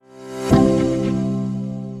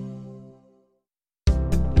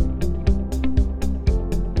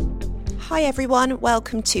Hi everyone,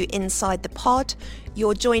 welcome to Inside the Pod.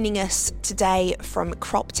 You're joining us today from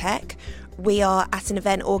CropTec. We are at an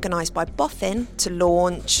event organised by BOFIN to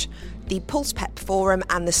launch the PulsePEP Forum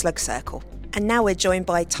and the Slug Circle. And now we're joined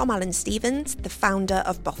by Tom Allen-Stevens, the founder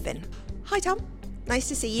of BOFIN. Hi Tom, nice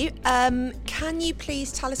to see you. Can you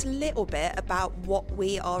please tell us a little bit about what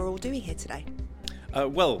we are all doing here today?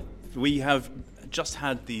 Well, we have just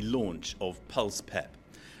had the launch of PulsePEP.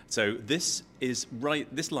 So this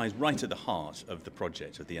lies right at the heart of the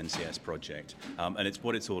project, of the NCS project, and it's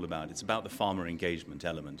what it's all about. It's about the farmer engagement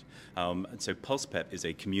element. And so PulsePEP is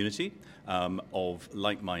a community of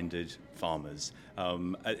like-minded farmers.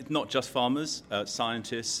 Not just farmers,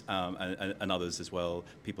 scientists and others as well,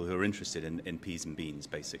 people who are interested in peas and beans,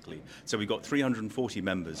 basically. So we've got 340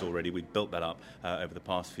 members already. We've built that up over the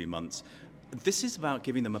past few months. This is about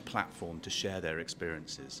giving them a platform to share their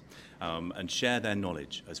experiences and share their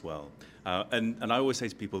knowledge as well. And I always say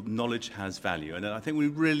to people, knowledge has value. And I think we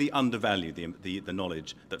really undervalue the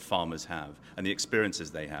knowledge that farmers have and the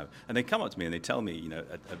experiences they have. And they come up to me and they tell me,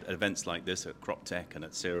 at events like this, at CropTec and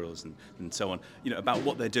at cereals and so on, about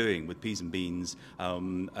what they're doing with peas and beans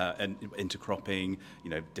and intercropping,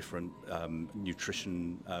 different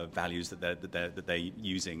nutrition values that they're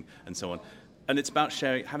using and so on. And it's about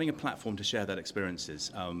having a platform to share that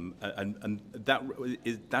experiences, and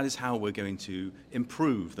that is how we're going to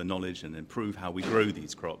improve the knowledge and improve how we grow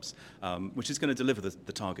these crops, which is going to deliver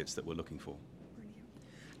the targets that we're looking for.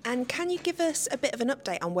 And can you give us a bit of an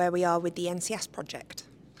update on where we are with the NCS project?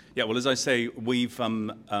 Yeah, well, as I say, we've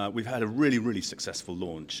had a really, really successful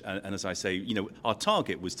launch, and as I say, our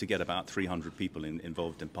target was to get about 300 people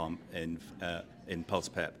involved in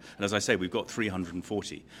PulsePEP, and as I say, we've got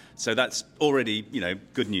 340, so that's already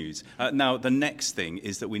good news. Now, the next thing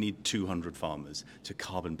is that we need 200 farmers to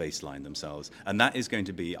carbon baseline themselves, and that is going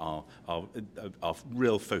to be our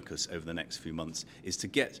real focus over the next few months, is to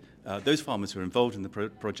get those farmers who are involved in the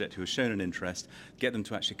project, who have shown an interest, get them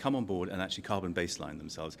to actually come on board and actually carbon baseline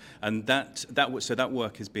themselves. And that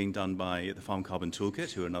work is being done by the Farm Carbon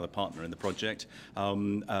Toolkit, who are another partner in the project,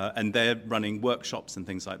 and they're running workshops and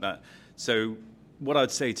things like that. So what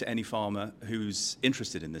I'd say to any farmer who's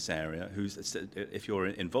interested in this area, if you're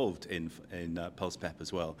involved in PulsePEP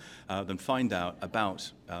as well, then find out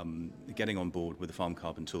about getting on board with the Farm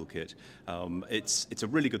Carbon Toolkit. It's a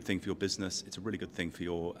really good thing for your business. It's a really good thing for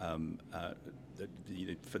your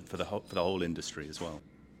for the whole industry as well.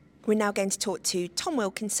 We're now going to talk to Tom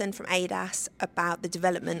Wilkinson from ADAS about the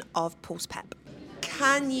development of PulsePEP.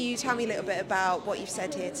 Can you tell me a little bit about what you've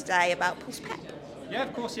said here today about PulsePEP? Yeah,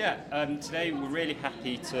 of course, yeah. Today we're really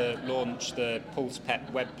happy to launch the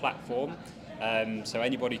PulsePEP web platform. So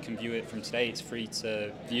anybody can view it from today. It's free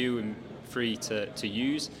to view and free to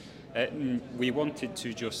use. We wanted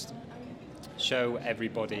to just show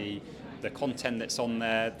everybody the content that's on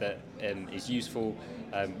there that is useful,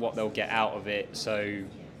 what they'll get out of it. So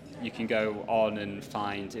you can go on and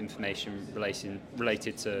find information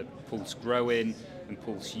related to pulse growing and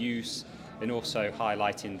pulse use, and also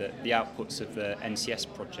highlighting the outputs of the NCS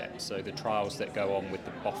project, so the trials that go on with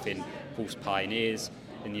the BOFIN Pulse Pioneers,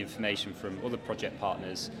 and the information from other project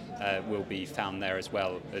partners will be found there as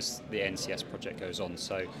well as the NCS project goes on.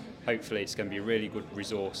 So hopefully it's going to be a really good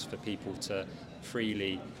resource for people to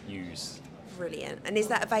freely use. Brilliant. And is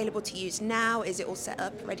that available to use now? Is it all set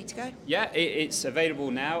up, ready to go? Yeah, it's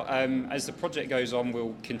available now. As the project goes on,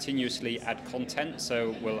 we'll continuously add content.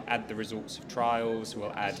 So we'll add the results of trials,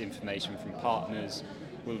 we'll add information from partners,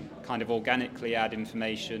 we'll kind of organically add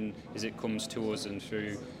information as it comes to us and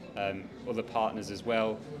through other partners as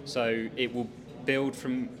well. So it will build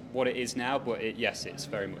from what it is now, but it's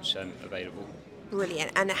very much available.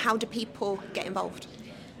 Brilliant. And how do people get involved?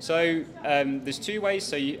 So there's two ways.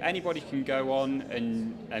 So anybody can go on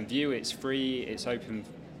and view. It's free. It's open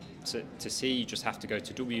to see. You just have to go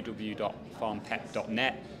to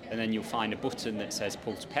www.farmpep.net, and then you'll find a button that says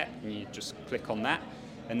PulsePEP, and you just click on that.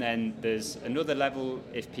 And then there's another level.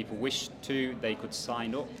 If people wish to, they could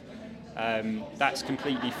sign up. That's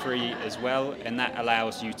completely free as well, and that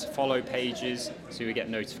allows you to follow pages, so you get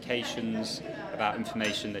notifications about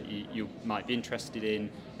information that you might be interested in,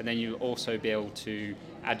 and then you'll also be able to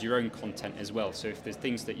add your own content as well. So if there's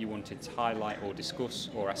things that you wanted to highlight or discuss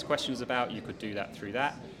or ask questions about, you could do that through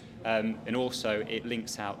that. And also it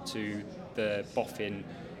links out to the BOFIN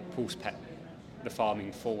PulsePEP, the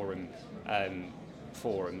Farming Forum,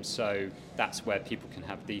 so that's where people can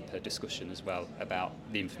have deeper discussion as well about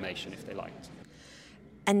the information if they like.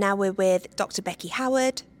 And now we're with Dr. Becky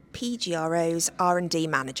Howard, PGRO's R&D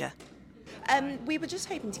Manager. We were just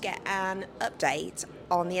hoping to get an update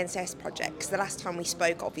on the NCS project, because the last time we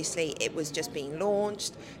spoke, obviously, it was just being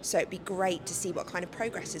launched, so it'd be great to see what kind of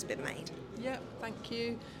progress has been made. Yeah, thank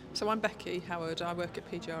you. So I'm Becky Howard, I work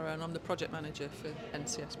at PGRO and I'm the project manager for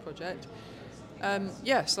NCS project.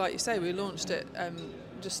 Yes, like you say, we launched it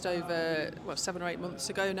just over 7 or 8 months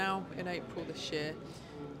ago now, in April this year.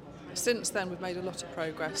 Since then we've made a lot of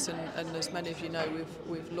progress, and as many of you know,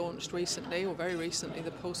 we've launched recently, or very recently,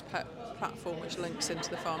 the PulsePEP platform, which links into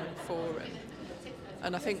the Farming Forum.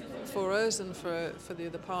 And I think for us and for the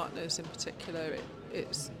other partners in particular,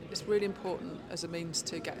 it's really important as a means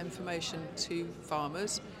to get information to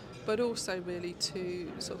farmers, but also really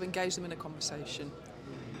to sort of engage them in a conversation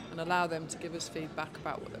and allow them to give us feedback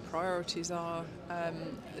about what their priorities are.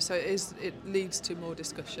 So it leads to more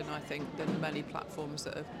discussion, I think, than many platforms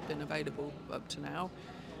that have been available up to now.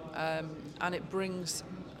 And it brings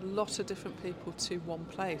a lot of different people to one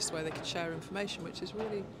place where they can share information, which is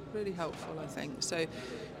really, really helpful, I think. So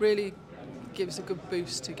really gives a good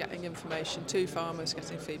boost to getting information to farmers,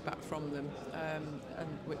 getting feedback from them, and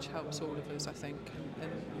which helps all of us, I think,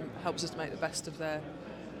 and helps us to make the best of their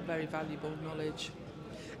very valuable knowledge.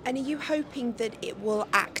 And are you hoping that it will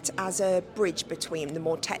act as a bridge between the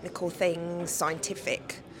more technical things,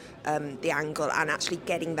 scientific, the angle, and actually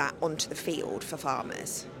getting that onto the field for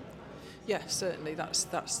farmers? Yes, certainly. That's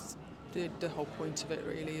the whole point of it.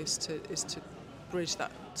 Really, is to bridge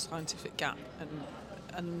that scientific gap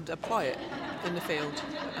and apply it in the field.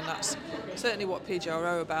 And that's certainly what PGRO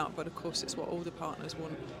are about. But of course, it's what all the partners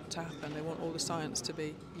want to happen. They want all the science to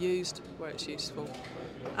be used where it's useful,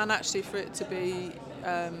 and actually for it to be,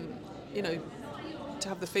 to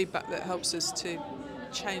have the feedback that helps us to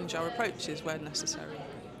change our approaches where necessary.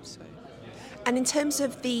 So. And in terms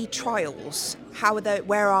of the trials,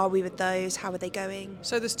 where are we with those? How are they going?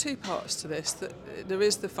 So there's two parts to this. There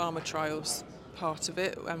is the farmer trials part of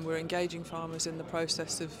it, and we're engaging farmers in the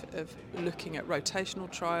process of looking at rotational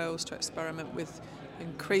trials to experiment with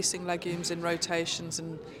increasing legumes in rotations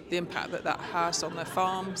and the impact that has on their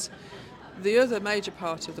farms. The other major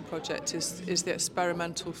part of the project is the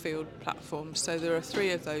experimental field platform. So there are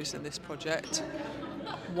 3 of those in this project.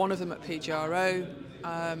 One of them at PGRO,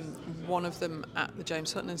 one of them at the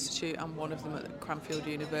James Hutton Institute, and one of them at Cranfield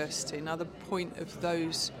University. Now, the point of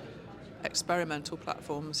those experimental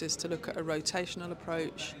platforms is to look at a rotational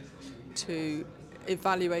approach to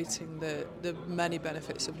evaluating the many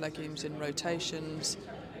benefits of legumes in rotations,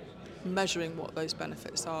 measuring what those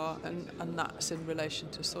benefits are, and that's in relation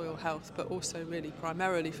to soil health, but also really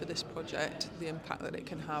primarily for this project, the impact that it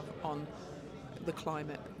can have on the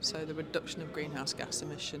climate, so the reduction of greenhouse gas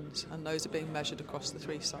emissions, and those are being measured across the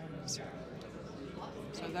 3 sites.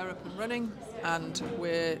 So they're up and running, and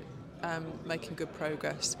we're making good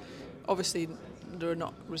progress. Obviously, there are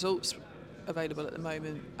not results available at the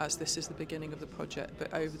moment, as this is the beginning of the project,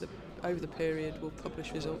 but over the period we'll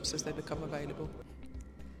publish results as they become available.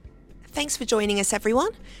 Thanks for joining us, everyone.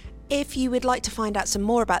 If you would like to find out some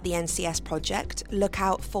more about the NCS project, look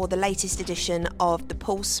out for the latest edition of the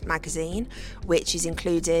Pulse magazine, which is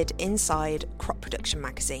included inside Crop Production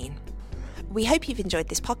magazine. We hope you've enjoyed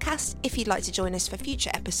this podcast. If you'd like to join us for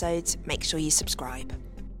future episodes, make sure you subscribe.